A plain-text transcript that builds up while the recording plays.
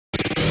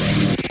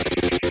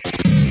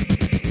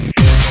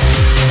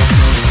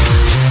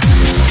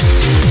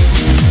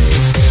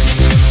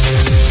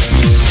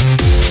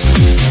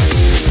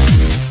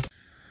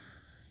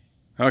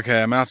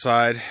Okay, I'm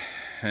outside,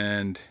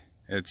 and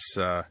it's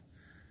a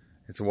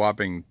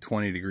whopping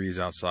 20 degrees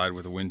outside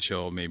with a wind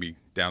chill maybe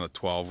down to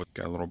 12.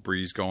 Got a little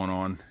breeze going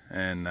on,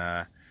 and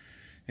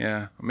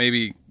yeah,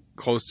 maybe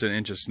close to an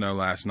inch of snow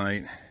last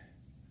night.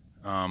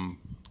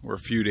 We're a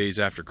few days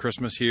after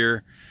Christmas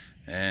here,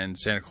 and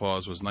Santa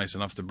Claus was nice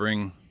enough to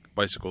bring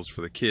bicycles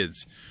for the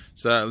kids.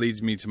 So that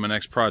leads me to my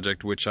next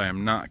project, which I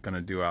am not going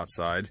to do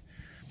outside.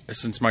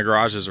 Since my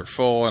garages are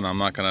full and I'm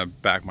not going to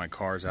back my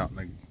cars out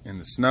in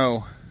the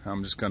snow,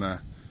 I'm just going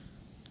to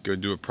go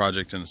do a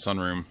project in the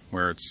sunroom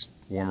where it's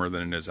warmer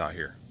than it is out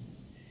here.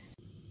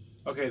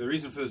 Okay, the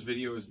reason for this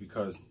video is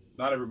because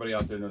not everybody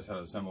out there knows how to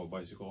assemble a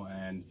bicycle,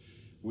 and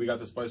we got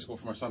this bicycle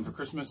for my son for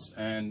Christmas,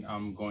 and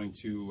I'm going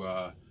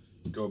to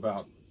go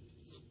about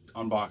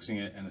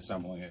unboxing it and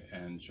assembling it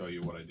and show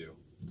you what I do.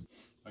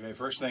 Okay,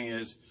 first thing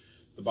is,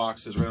 the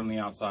box is right on the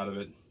outside of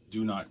it.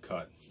 Do not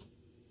cut.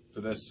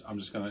 For this, I'm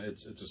just gonna,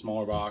 it's a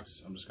smaller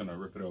box, I'm just gonna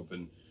rip it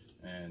open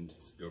and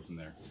go from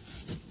there.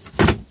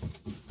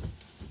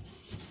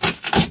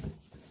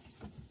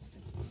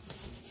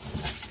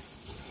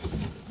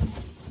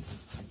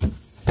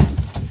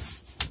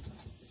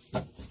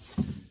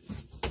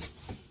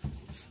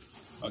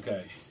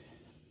 Okay.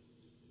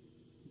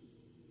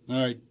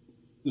 Alright,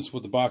 this is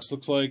what the box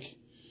looks like.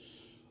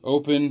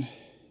 Open.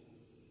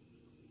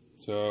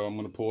 So I'm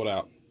going to pull it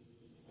out.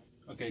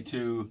 Okay,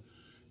 to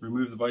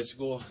remove the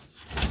bicycle,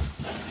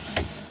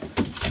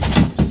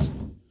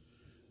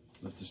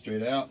 lift it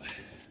straight out.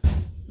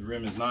 The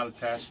rim is not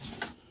attached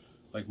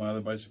like my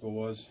other bicycle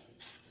was.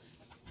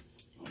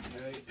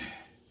 Okay.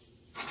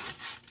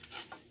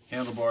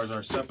 Handlebars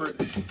are separate.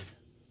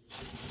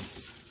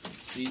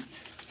 Seat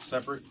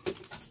separate.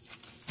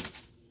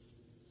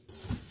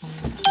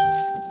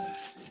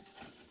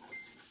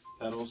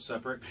 Pedals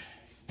separate.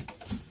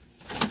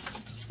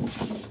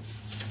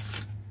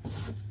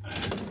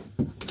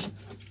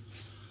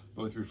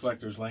 Both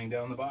reflectors laying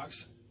down the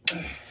box.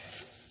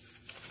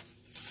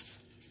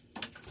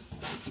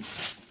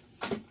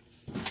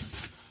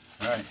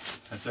 Alright,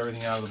 that's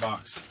everything out of the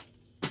box.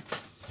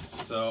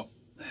 So,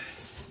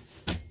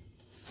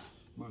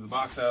 move the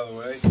box out of the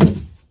way.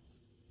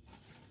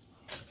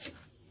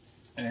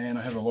 And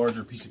I have a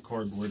larger piece of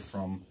cardboard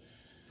from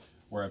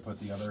where I put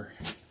the other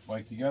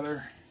bike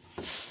together.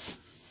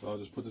 So I'll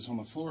just put this on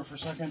the floor for a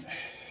second.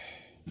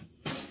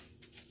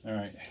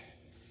 Alright.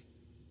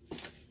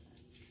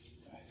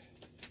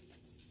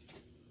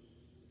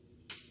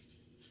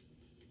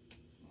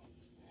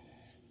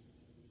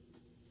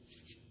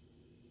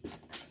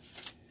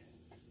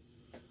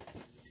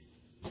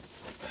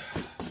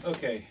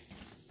 Okay,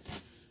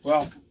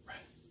 well,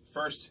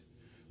 first,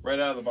 right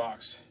out of the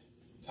box,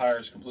 tire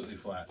is completely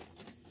flat.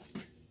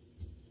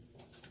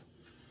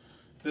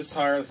 This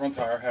tire, the front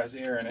tire, has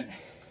air in it,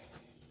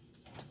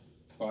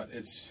 but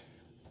it's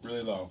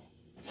really low.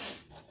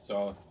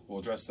 So we'll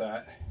address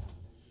that.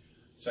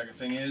 Second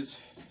thing is,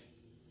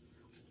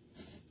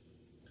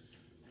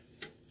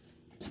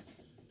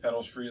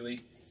 pedals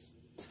freely,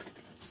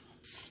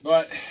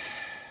 but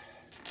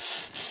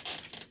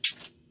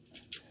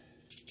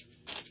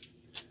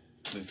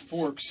the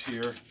forks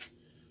here,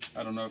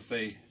 I don't know if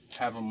they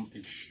have them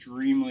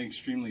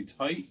extremely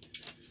tight,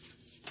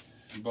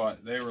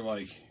 but they were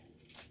like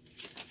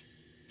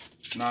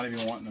not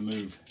even wanting to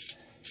move.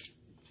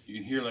 You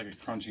can hear like a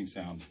crunching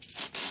sound.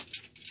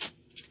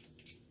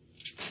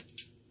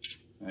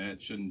 And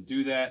it shouldn't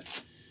do that.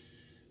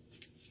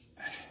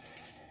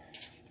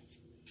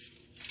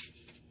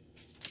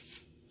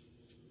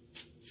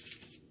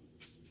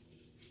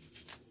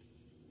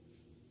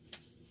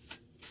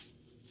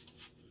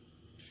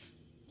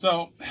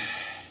 So,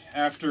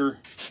 after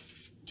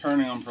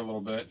turning them for a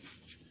little bit,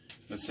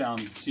 the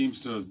sound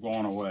seems to have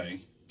gone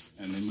away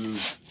and they move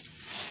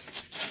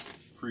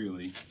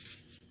freely.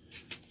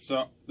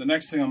 So, the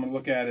next thing I'm going to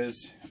look at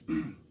is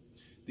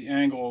the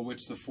angle at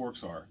which the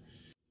forks are.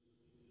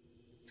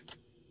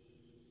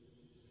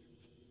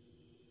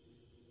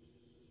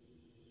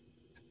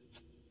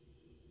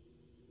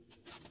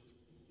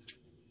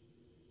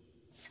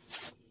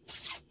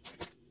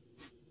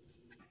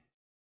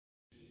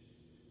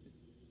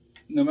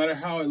 No matter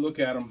how I look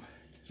at them,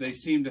 they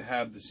seem to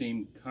have the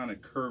same kind of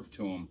curve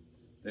to them.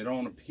 They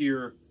don't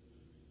appear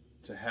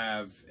to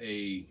have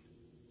a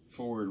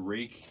forward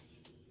rake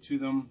to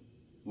them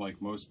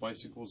like most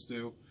bicycles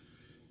do.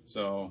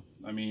 So,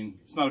 I mean,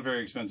 it's not a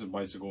very expensive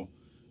bicycle.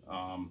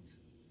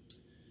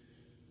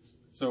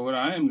 So what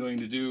I am going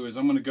to do is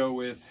I'm going to go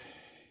with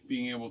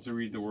being able to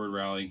read the word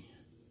rally.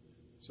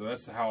 So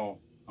that's how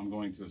I'm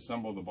going to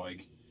assemble the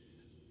bike.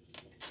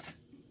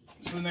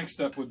 So the next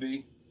step would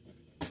be,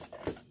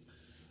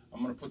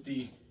 I'm going to put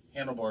the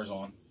handlebars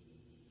on.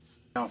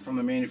 Now from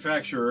the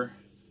manufacturer,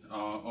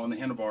 on the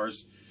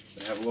handlebars,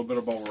 they have a little bit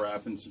of bubble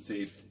wrap and some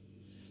tape.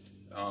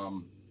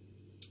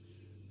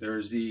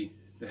 There's the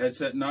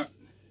headset nut.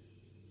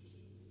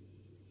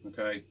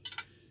 Okay,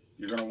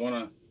 you're going to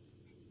want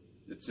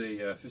to, it's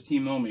a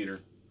 15 millimeter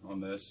on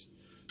this.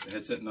 The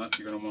headset nut,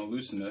 you're going to want to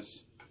loosen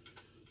this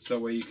so that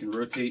way you can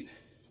rotate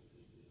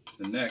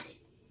the neck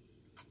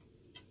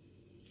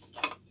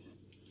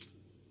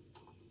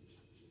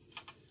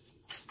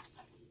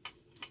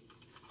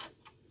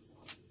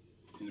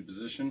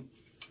position.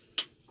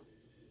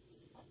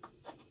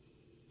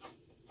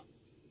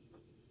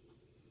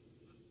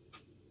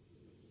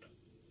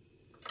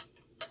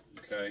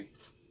 Okay.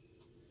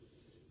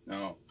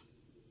 Now,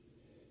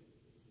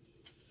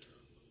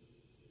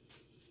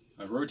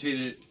 I've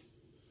rotated it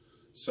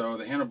so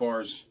the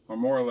handlebars are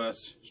more or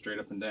less straight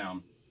up and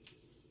down.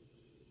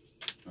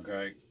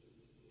 Okay.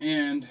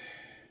 And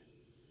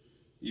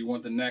you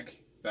want the neck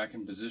back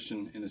in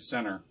position in the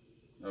center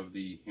of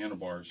the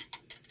handlebars.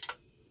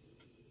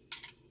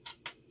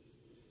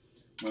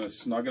 I'm going to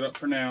snug it up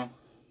for now.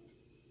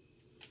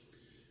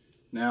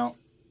 Now,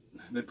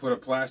 they put a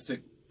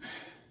plastic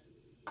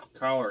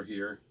collar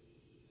here,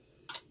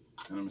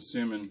 and I'm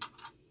assuming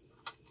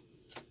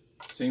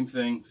same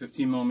thing,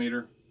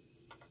 15mm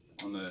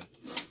on the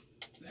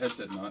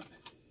headset nut.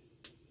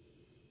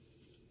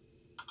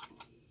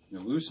 You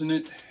loosen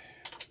it,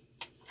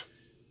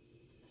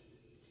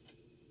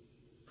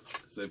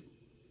 because I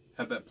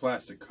have that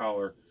plastic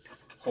collar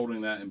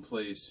holding that in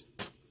place.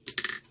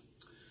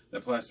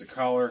 That plastic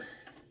collar,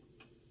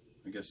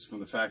 I guess from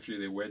the factory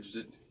they wedged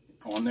it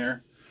on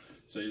there.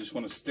 So you just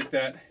want to stick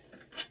that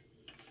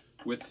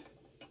with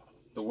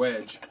the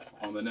wedge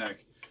on the neck.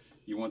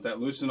 You want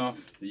that loose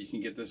enough that you can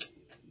get this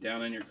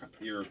down in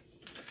your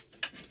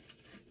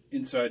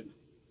inside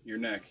your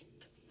neck.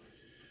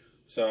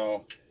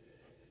 So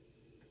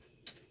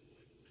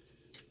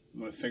I'm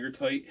going to finger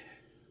tight,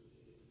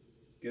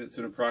 get it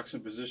to an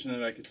approximate position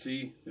that I could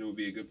see that it would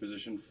be a good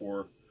position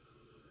for,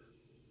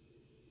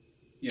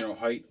 you know,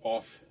 height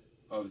off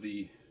of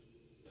the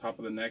top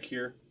of the neck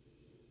here.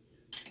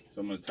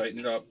 So I'm going to tighten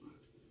it up.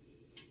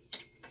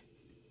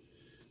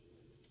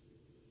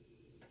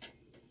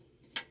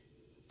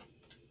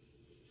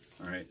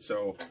 Alright,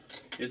 so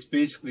it's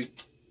basically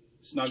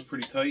snug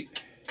pretty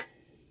tight.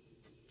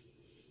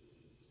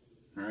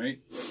 Alright,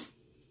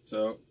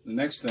 so the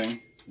next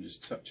thing,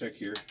 just check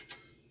here,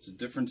 it's a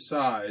different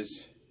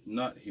size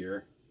nut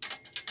here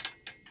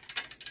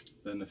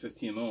than the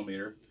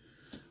 15mm.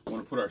 I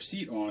want to put our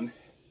seat on.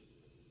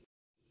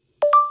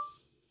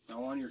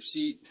 Now on your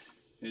seat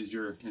is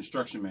your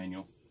instruction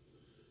manual.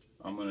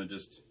 I'm going to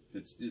just,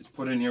 it's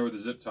put in here with a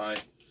zip tie. I'm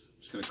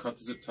just going to cut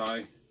the zip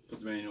tie, put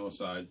the manual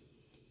aside.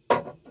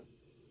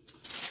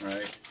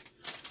 Alright,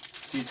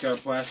 seat's got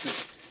a plastic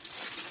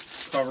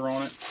cover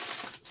on it.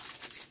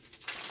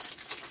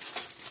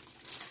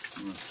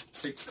 I'm going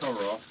to take the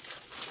cover off.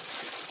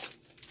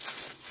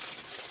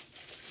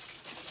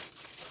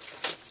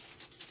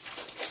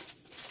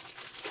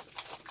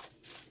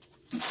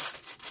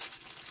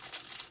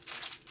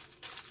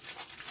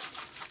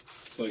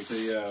 It's like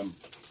the,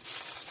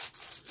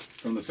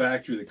 from the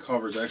factory, the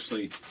cover is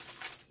actually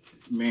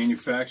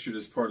manufactured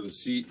as part of the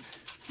seat.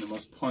 They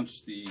must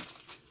punch the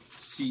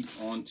seat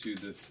onto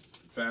the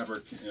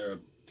fabric,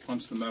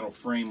 punch the metal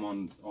frame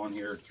on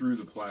here through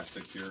the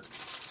plastic here,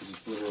 because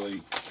it's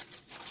literally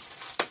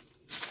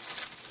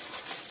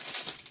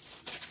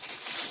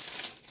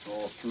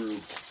all through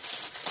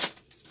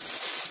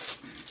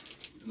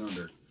and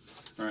under.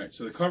 Alright,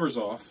 so the cover's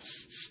off.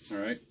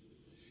 Alright,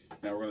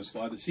 now we're going to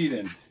slide the seat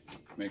in.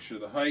 Make sure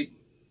the height,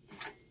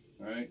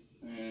 alright,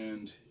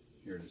 and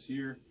here it is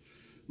here.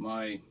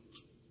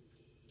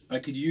 I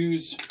could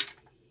use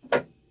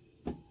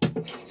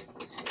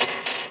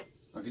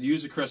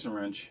a crescent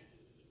wrench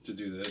to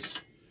do this,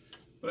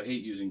 but I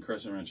hate using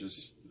crescent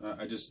wrenches.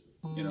 I just,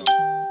 you know,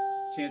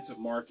 chance of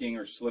marking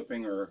or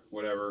slipping or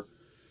whatever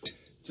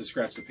to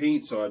scratch the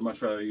paint, so I'd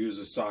much rather use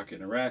a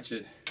socket and a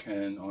ratchet.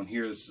 And on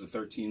here, this is a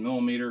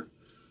 13mm,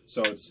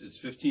 so it's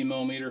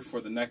 15mm for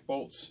the neck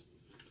bolts,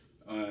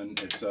 and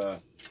it's to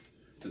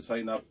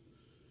tighten up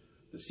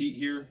the seat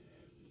here.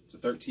 It's a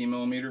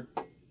 13mm.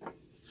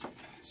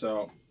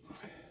 So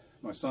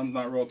my son's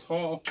not real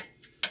tall,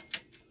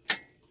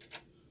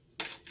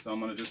 so I'm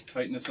going to just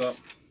tighten this up.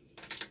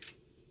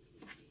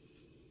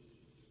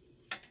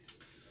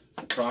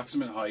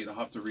 Approximate height. I'll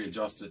have to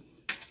readjust it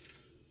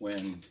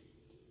when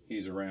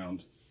he's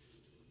around.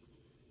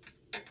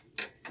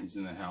 He's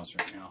in the house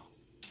right now.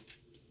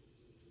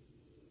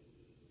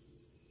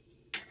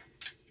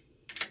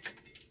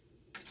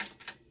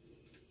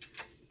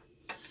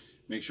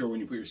 Make sure when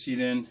you put your seat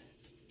in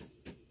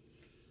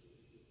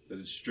that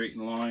it's straight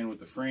in line with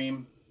the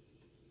frame.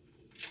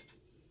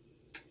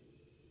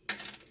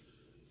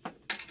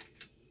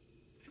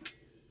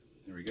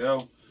 There we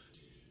go.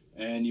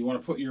 And you want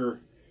to put your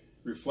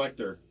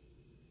reflector,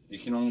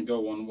 it can only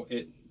go one way,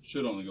 it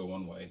should only go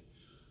one way.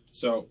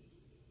 So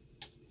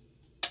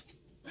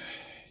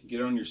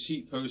get it on your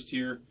seat post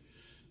here.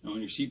 Now on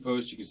your seat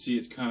post you can see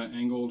it's kind of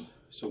angled,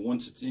 so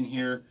once it's in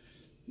here,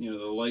 you know,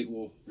 the light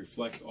will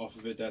reflect off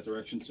of it that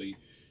direction. So you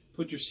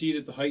put your seat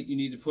at the height you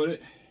need to put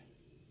it,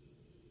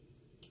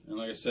 and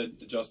like I said,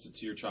 adjust it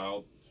to your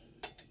child.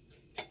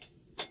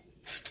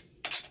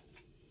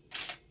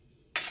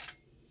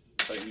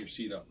 Tighten your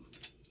seat up.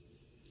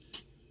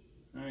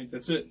 Alright,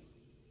 that's it.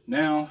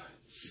 Now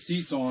the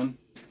seat's on,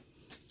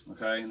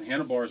 okay, and the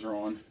handlebars are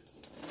on,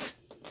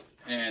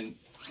 and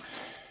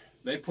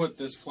they put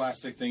this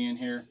plastic thing in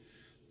here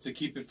to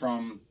keep it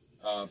from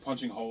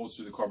punching holes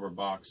through the cardboard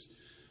box,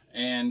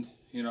 and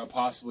you know,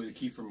 possibly to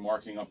keep from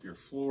marking up your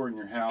floor in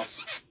your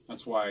house.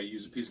 That's why I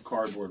use a piece of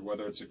cardboard,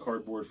 whether it's a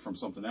cardboard from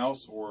something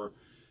else or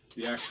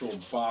the actual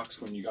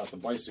box when you got the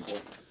bicycle.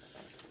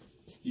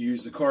 You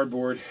use the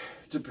cardboard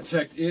to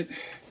protect it,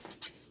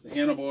 the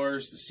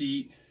handlebars, the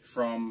seat,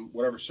 from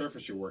whatever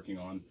surface you're working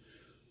on.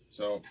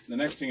 So the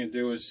next thing to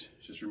do is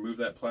just remove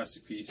that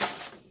plastic piece.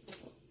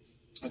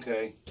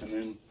 Okay, and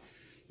then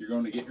you're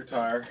going to get your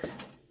tire,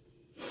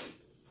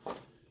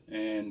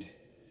 and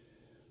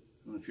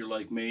if you're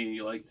like me,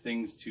 you like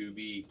things to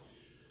be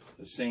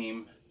the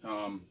same,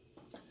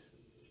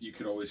 you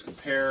could always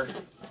compare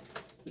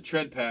the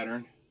tread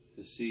pattern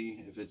to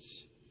see if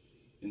it's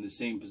in the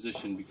same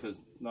position, because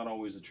not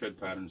always the tread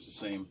pattern is the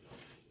same,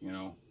 you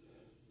know.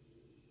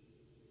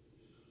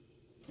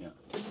 Yeah.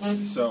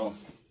 So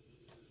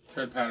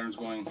tread pattern is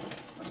going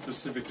a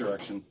specific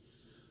direction.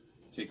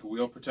 Take a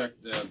wheel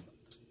protect. This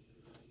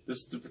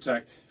is to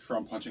protect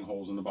from punching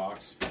holes in the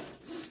box,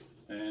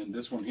 and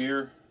this one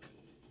here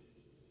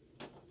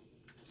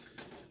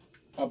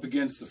up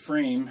against the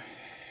frame.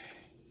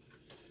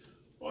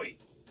 Oi.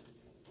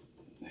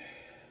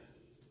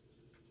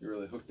 You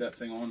really hooked that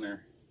thing on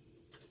there.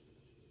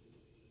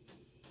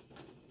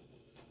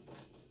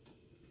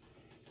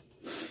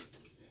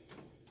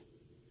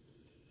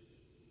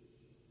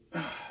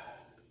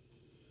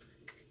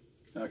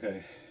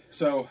 Okay,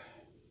 so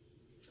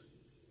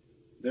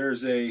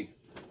there's a,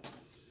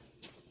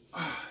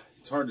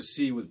 it's hard to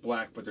see with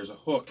black, but there's a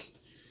hook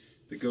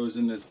that goes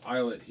in this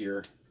eyelet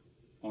here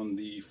on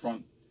the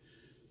front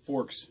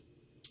forks.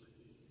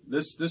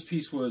 This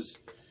piece was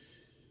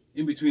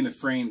in between the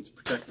frame to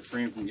protect the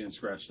frame from getting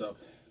scratched up,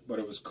 but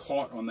it was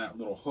caught on that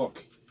little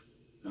hook,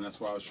 and that's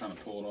why I was trying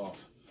to pull it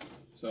off.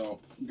 So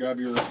grab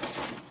your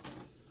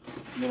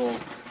little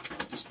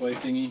display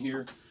thingy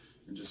here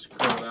and just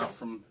curl it out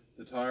from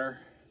the tire.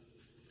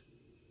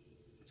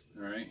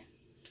 Alright,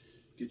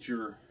 get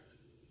your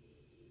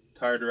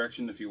tire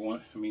direction if you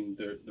want. I mean,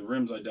 the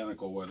rim's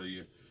identical whether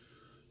you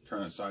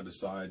turn it side to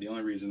side. The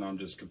only reason I'm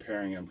just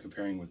comparing, I'm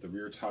comparing with the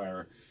rear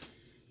tire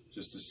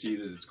just to see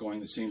that it's going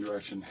the same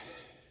direction.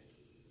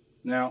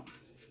 Now,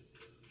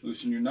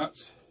 loosen your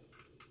nuts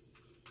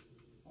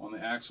on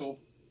the axle.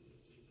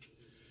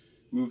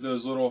 Move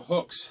those little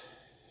hooks.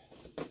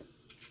 A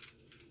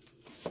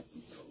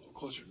little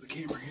closer to the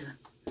camera here.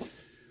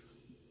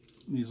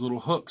 These little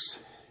hooks.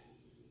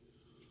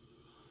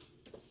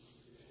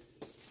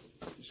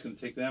 Just going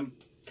to take them.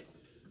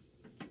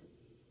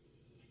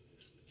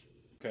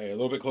 Okay, a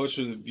little bit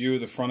closer to the view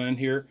of the front end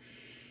here.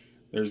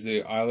 There's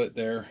the eyelet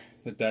there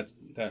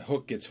that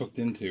hook gets hooked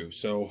into.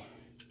 So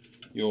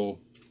you'll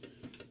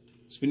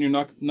spin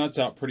your nuts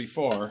out pretty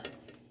far.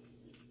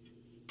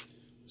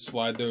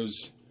 Slide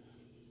those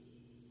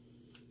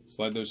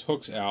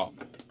hooks out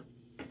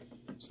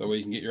so that way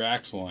you can get your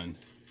axle in.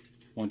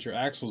 Once your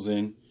axle's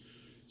in,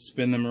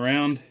 spin them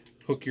around,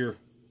 hook your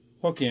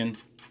hook in,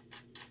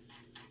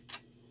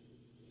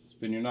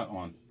 spin your nut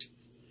on.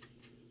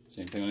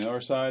 Same thing on the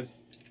other side.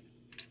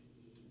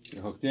 Get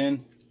hooked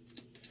in.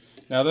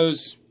 Now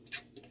those,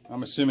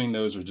 I'm assuming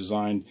those are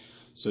designed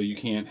so you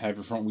can't have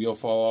your front wheel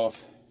fall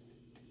off.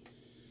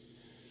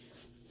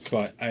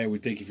 But I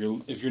would think if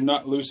you're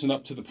not loosened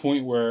up to the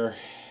point where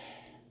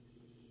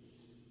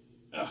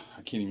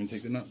I can't even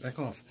take the nut back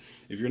off.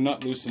 If you're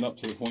not loosened up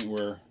to the point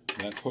where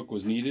that hook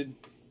was needed,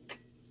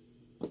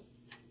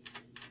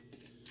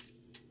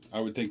 I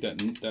would think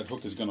that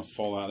hook is going to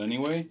fall out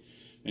anyway,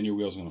 and your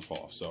wheel's going to fall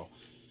off. So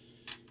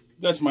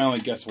that's my only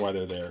guess why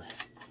they're there.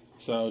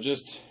 So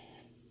just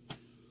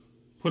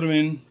put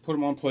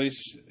them on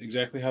place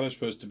exactly how they're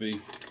supposed to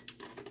be,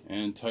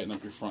 and tighten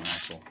up your front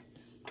axle.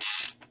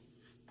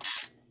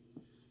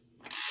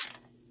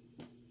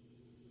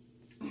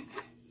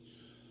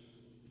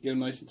 Get them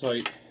nice and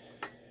tight.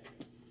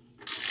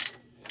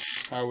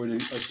 I would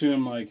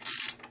assume like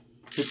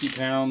 50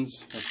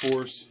 pounds of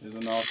force is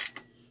enough.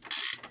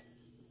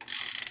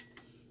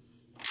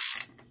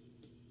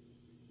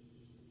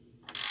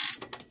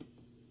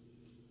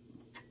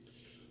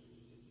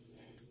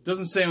 It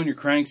doesn't say on your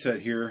crankset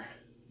here,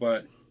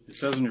 but it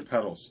says on your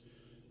pedals.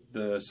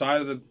 The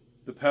side of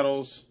the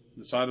pedals,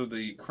 the side of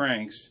the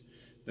cranks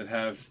that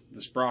have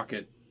the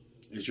sprocket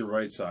is your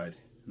right side,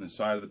 and the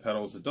side of the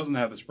pedals that doesn't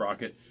have the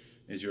sprocket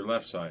is your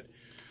left side.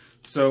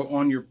 So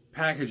on your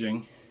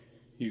packaging,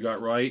 you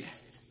got right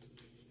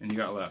and you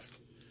got left,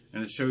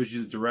 and it shows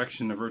you the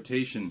direction of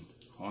rotation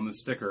on the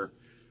sticker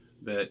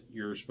that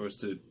you're supposed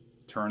to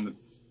turn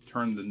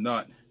the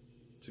nut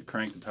to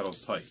crank the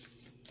pedals tight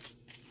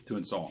to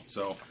install them.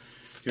 So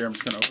here I'm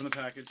just going to open the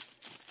package.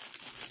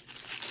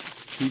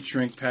 Heat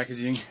shrink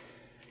packaging.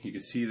 You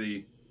can see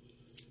the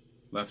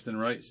left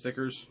and right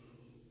stickers.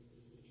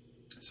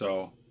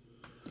 So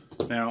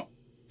now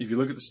if you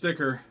look at the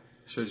sticker,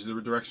 it shows you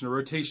the direction of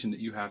rotation that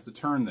you have to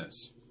turn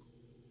this.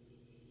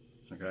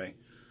 Okay,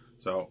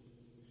 so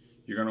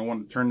you're going to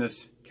want to turn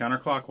this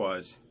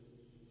counterclockwise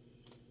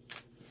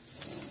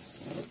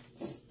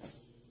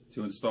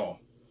to install.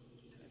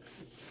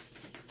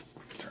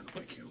 Turn the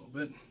bike here a little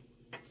bit.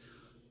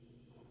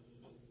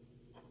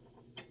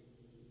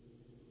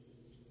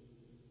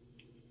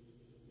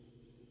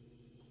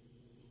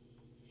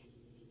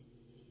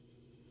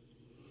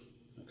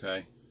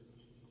 Okay.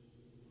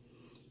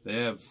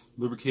 They have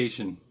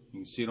lubrication. You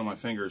can see it on my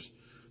fingers.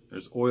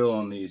 There's oil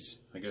on these,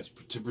 I guess,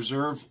 to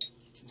preserve,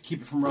 to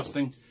keep it from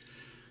rusting.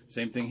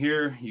 Same thing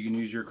here. You can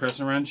use your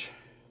crescent wrench.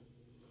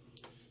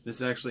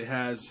 This actually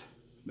has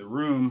the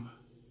room.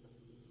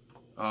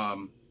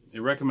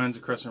 It recommends a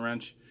crescent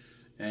wrench,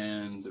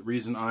 and the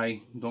reason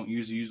I don't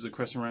usually use the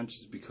crescent wrench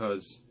is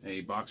because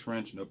a box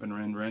wrench, an open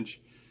end wrench,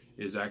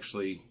 is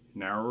actually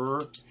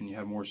narrower, and you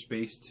have more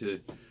space to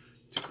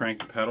crank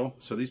the pedal.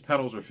 So these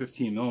pedals are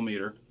 15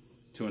 millimeter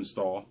to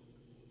install.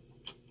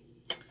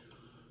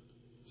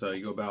 So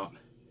you go about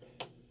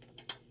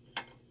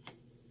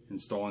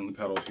installing the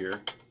pedals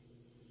here.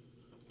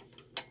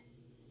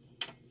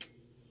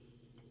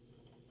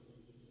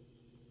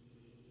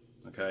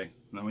 Okay,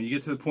 now when you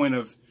get to the point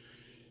of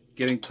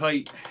getting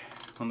tight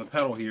on the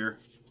pedal here,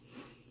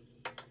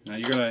 now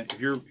you're gonna,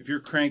 if you're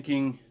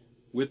cranking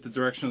with the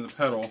direction of the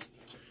pedal,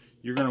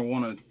 you're gonna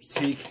want to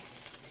take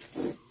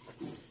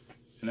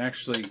and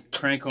actually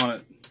crank on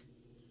it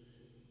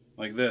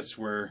like this,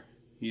 where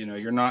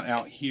you're not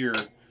out here,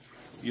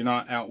 you're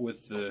not out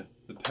with the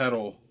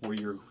pedal where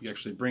you're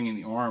actually bringing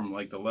the arm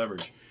like the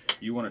leverage.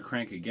 You want to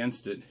crank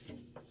against it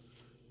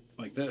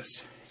like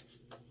this,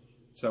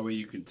 so that way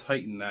you can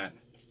tighten that.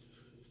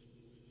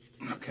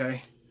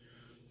 Okay,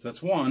 so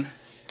that's one.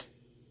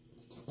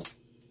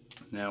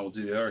 Now we'll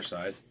do the other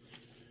side.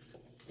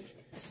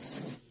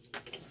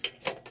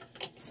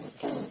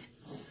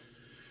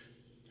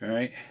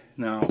 Alright,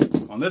 now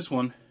on this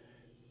one,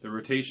 the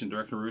rotation,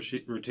 directional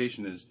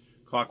rotation is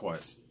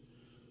clockwise.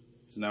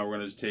 So now we're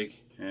going to just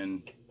take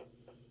and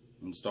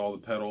install the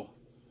pedal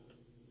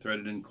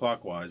threaded in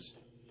clockwise.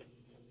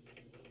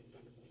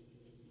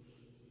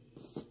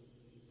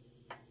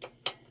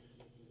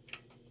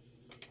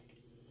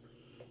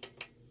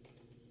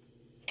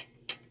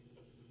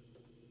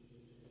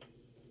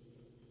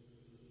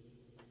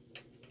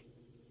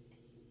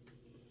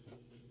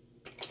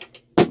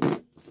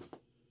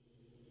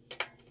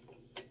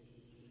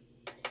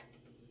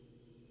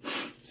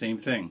 Same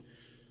thing.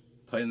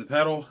 Tighten the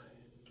pedal.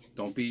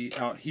 Don't be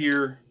out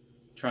here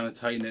trying to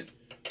tighten it.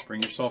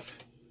 Bring yourself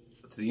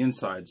to the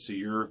inside so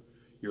you're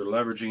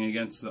leveraging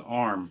against the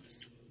arm,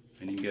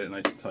 and you can get it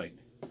nice and tight.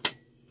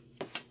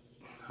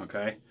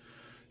 Okay.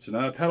 So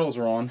now the pedals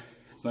are on.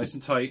 It's nice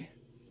and tight.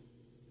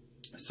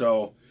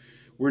 So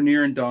we're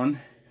near and done.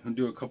 I'm gonna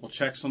do a couple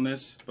checks on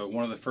this, but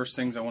one of the first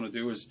things I want to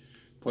do is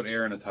put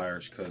air in the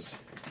tires, because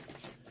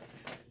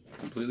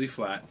completely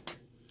flat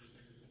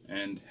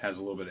and has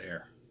a little bit of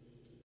air.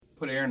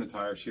 Put air in the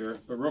tires here,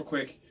 but real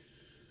quick,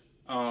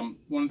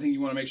 one thing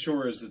you want to make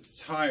sure is that the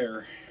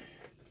tire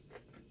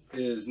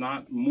is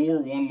not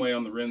more one way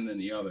on the rim than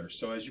the other.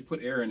 So as you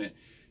put air in it,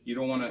 you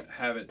don't want to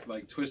have it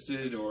like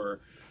twisted or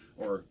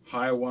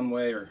high one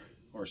way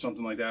or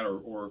something like that,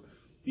 or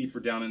deeper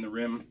down in the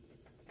rim.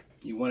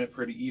 You want it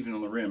pretty even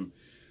on the rim.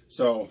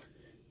 So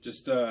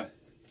just get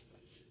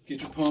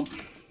your pump.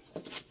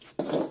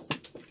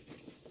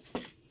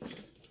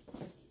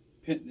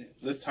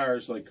 This tire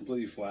is like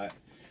completely flat,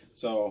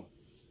 so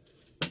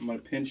I'm going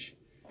to pinch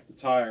the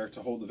tire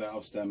to hold the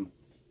valve stem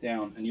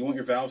down. And you want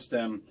your valve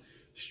stem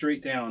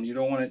straight down. You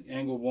don't want it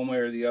angled one way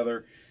or the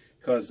other,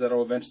 because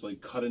that'll eventually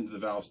cut into the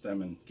valve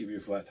stem and give you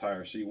a flat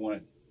tire. So you want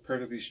it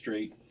perfectly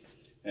straight.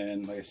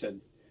 And like I said,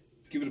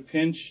 give it a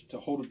pinch to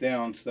hold it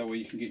down, so that way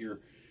you can get your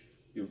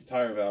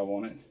tire valve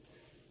on it.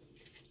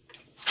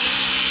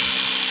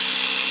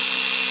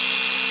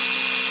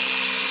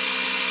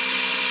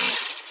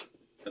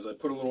 As I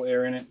put a little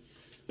air in it,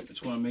 I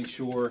just want to make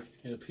sure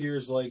it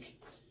appears like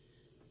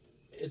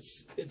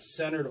it's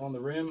centered on the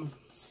rim.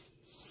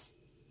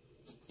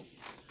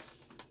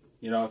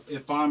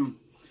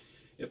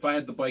 If I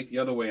had the bike the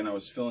other way and I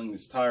was filling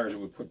these tires, it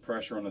would put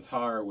pressure on the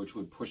tire, which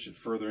would push it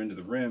further into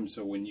the rim.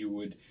 So when you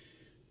would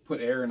put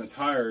air in the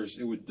tires,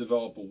 it would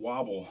develop a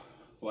wobble.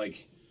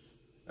 Like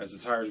as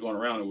the tire is going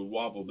around, it would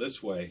wobble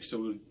this way. So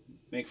it would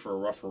make for a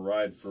rougher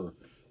ride for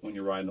when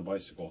you're riding a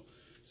bicycle.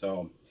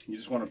 So you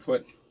just want to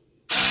put,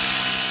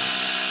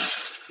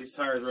 these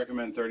tires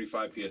recommend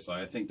 35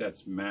 PSI. I think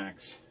that's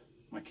max.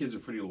 My kids are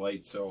pretty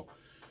light, so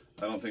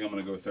I don't think I'm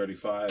going to go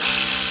 35.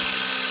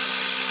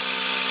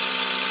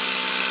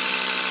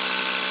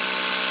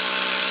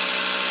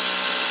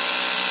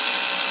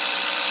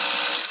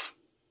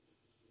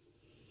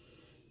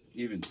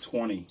 Even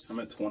 20. I'm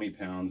at 20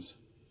 pounds.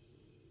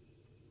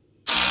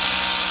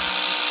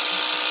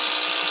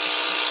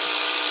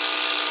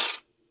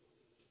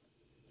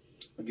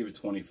 I'll give it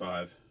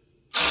 25.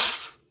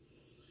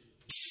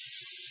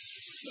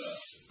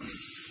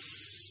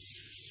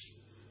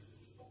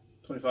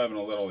 25, and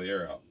I'll let all the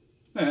air out.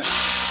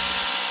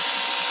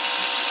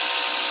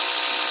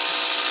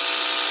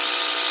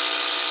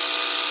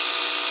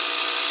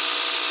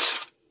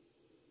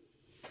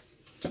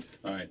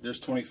 Alright, there's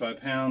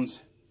 25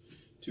 pounds,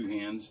 2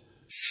 hands.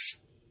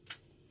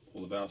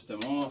 Pull the valve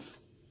stem off,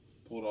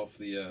 pull it off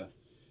the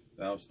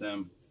valve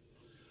stem,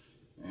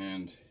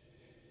 and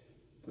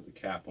put the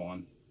cap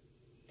on.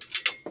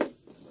 Pull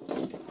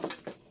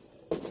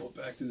it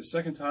back to the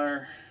second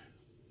tire.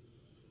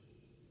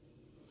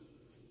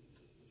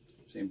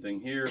 Same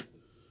thing here.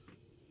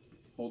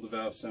 Hold the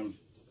valve stem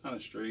kind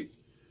of straight.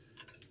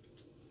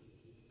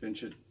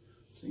 Pinch it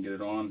so you can get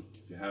it on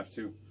if you have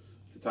to.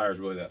 If the tire is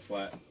really that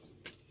flat.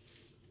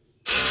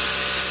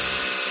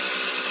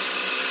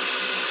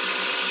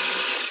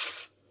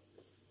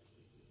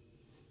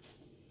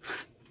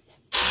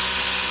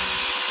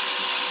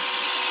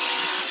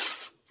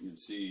 You can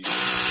see.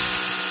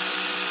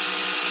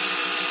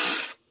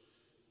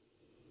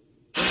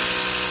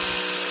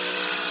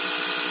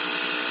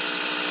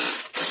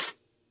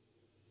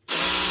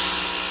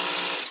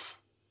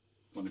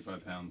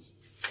 £25.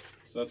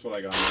 So that's what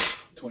I got.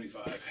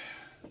 25.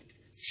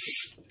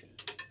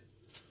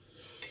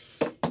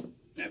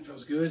 That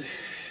feels good.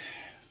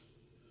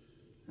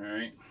 All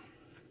right.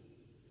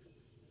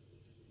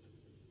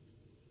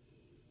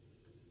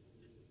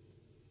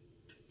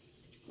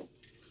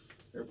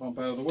 Air pump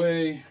out of the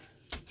way.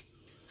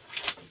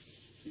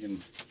 You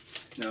can,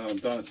 now that I'm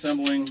done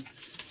assembling,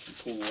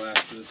 pull the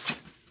last of this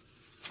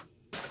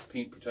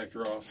paint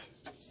protector off.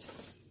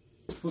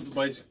 Flip the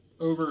bike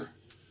over.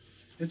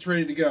 It's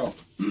ready to go.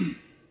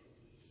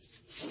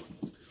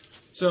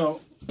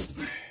 So,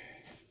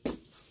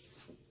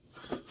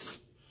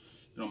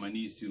 been on my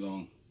knees too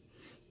long.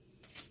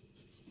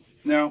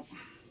 Now,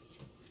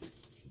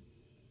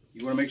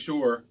 you want to make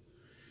sure,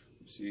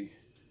 let's see,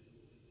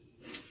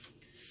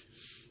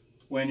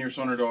 when your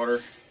son or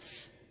daughter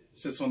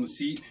sits on the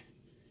seat,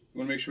 you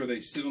want to make sure they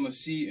sit on the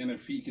seat and their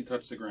feet can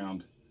touch the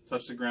ground,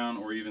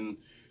 or even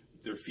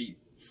their feet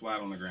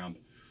flat on the ground.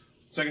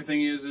 Second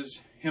thing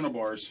is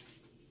handlebars.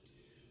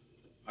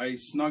 I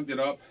snugged it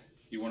up.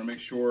 You want to make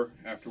sure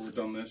after we're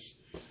done this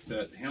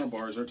that the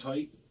handlebars are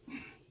tight.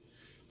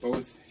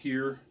 Both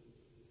here.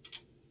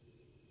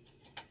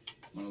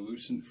 I'm going to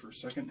loosen it for a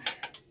second.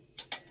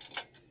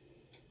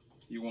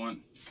 You want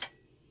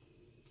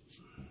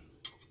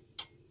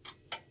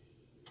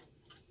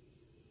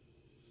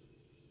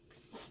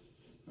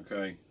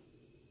okay.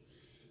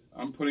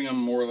 I'm putting them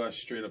more or less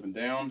straight up and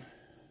down.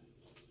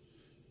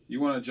 You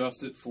want to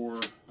adjust it for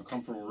a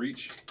comfortable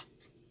reach.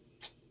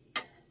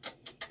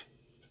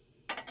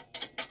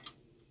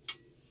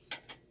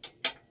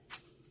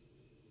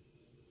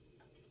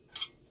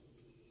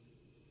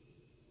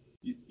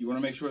 You want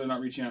to make sure they're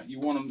not reaching out. You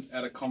want them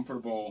at a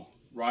comfortable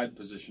ride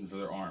position for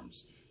their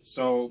arms.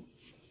 So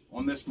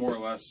on this, more or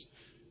less,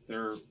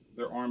 their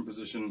arm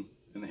position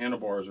and the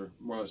handlebars are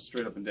more or less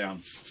straight up and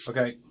down.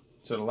 Okay,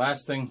 so the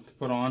last thing to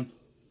put on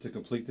to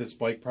complete this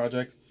bike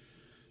project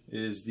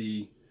is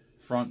the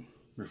front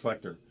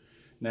reflector.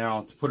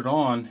 Now to put it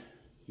on,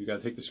 you got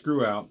to take the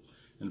screw out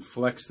and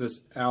flex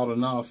this out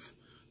enough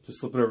to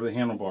slip it over the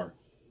handlebar.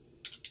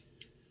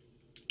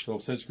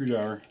 Phillips head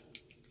screwdriver.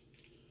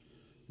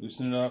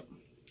 Loosen it up.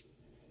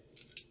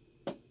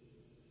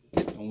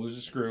 Don't lose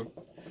the screw.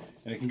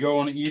 And it can go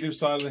on either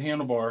side of the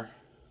handlebar.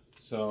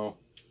 So,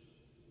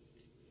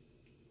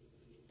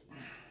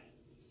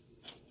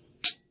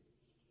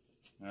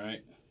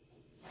 alright.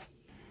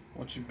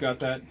 Once you've got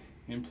that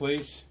in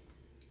place,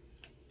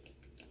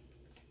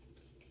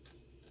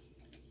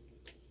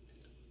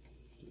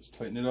 just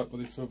tighten it up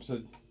with a Phillips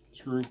head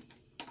screw.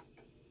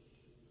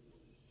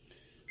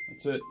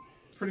 That's it.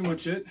 Pretty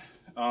much it.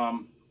 I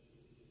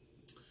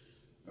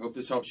hope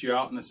this helps you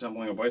out in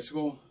assembling a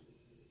bicycle.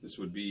 This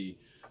would be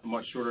a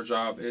much shorter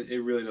job.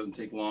 It really doesn't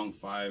take long,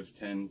 5,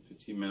 10,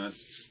 15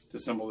 minutes to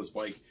assemble this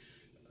bike.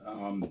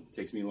 It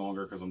takes me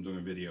longer because I'm doing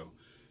a video.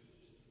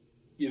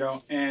 You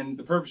know, and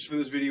the purpose for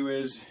this video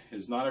is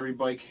not every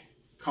bike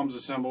comes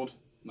assembled.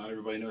 Not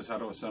everybody knows how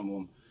to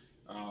assemble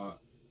them.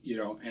 You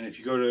know, and if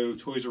you go to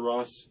Toys R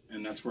Us,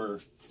 and that's where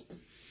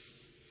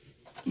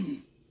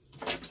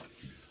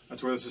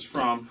this is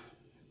from.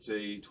 It's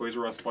a Toys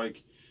R Us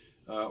bike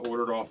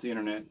ordered off the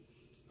internet.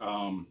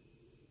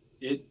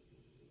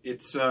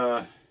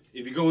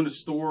 If you go in the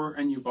store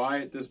and you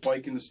buy this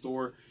bike in the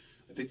store,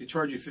 I think they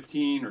charge you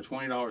 $15 or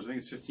 $20. I think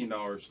it's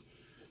 $15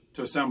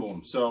 to assemble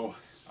them. So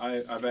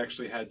I've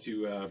actually had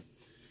to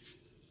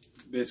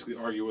basically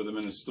argue with them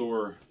in the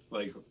store,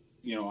 like,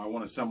 you know, I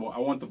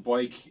want the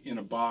bike in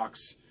a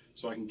box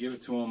so I can give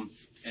it to them,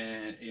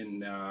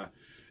 and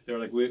they're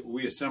like,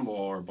 we assemble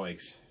all our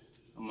bikes.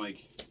 I'm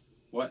like,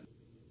 what?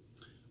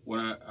 When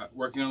I'm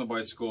working on the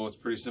bicycle, it's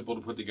pretty simple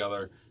to put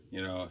together.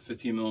 You know,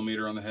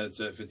 15mm on the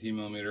headset,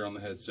 15mm on the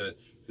headset,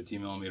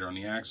 15mm on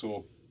the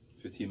axle,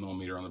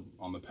 15mm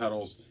on the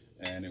pedals,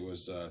 and it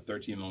was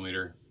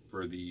 13mm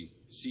for the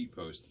seat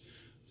post.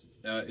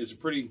 It's a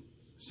pretty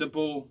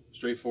simple,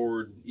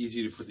 straightforward,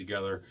 easy to put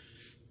together.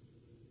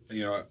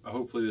 You know,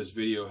 hopefully this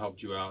video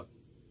helped you out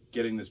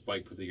getting this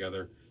bike put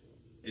together.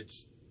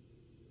 It's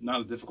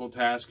not a difficult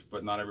task,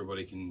 but not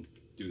everybody can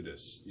do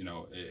this, you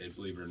know,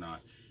 believe it or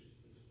not.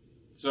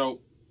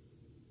 So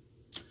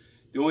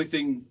the only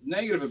thing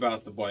negative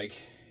about the bike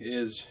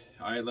is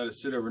I let it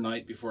sit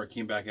overnight before I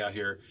came back out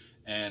here,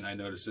 and I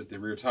noticed that the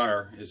rear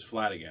tire is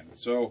flat again.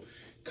 So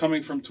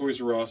coming from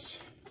Toys R Us,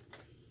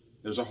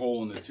 there's a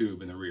hole in the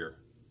tube in the rear.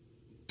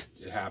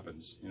 It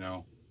happens, you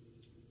know.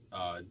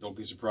 Don't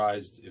be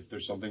surprised if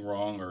there's something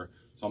wrong or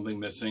something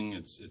missing.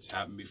 It's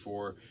happened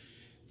before.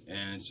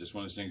 and it's just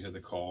one of those things you have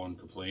to call and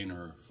complain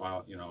or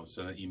file, you know,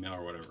 send an email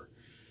or whatever.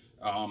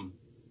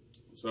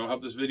 So I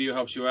hope this video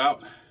helps you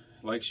out.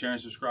 Like, share, and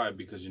subscribe,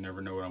 because you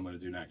never know what I'm going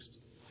to do next.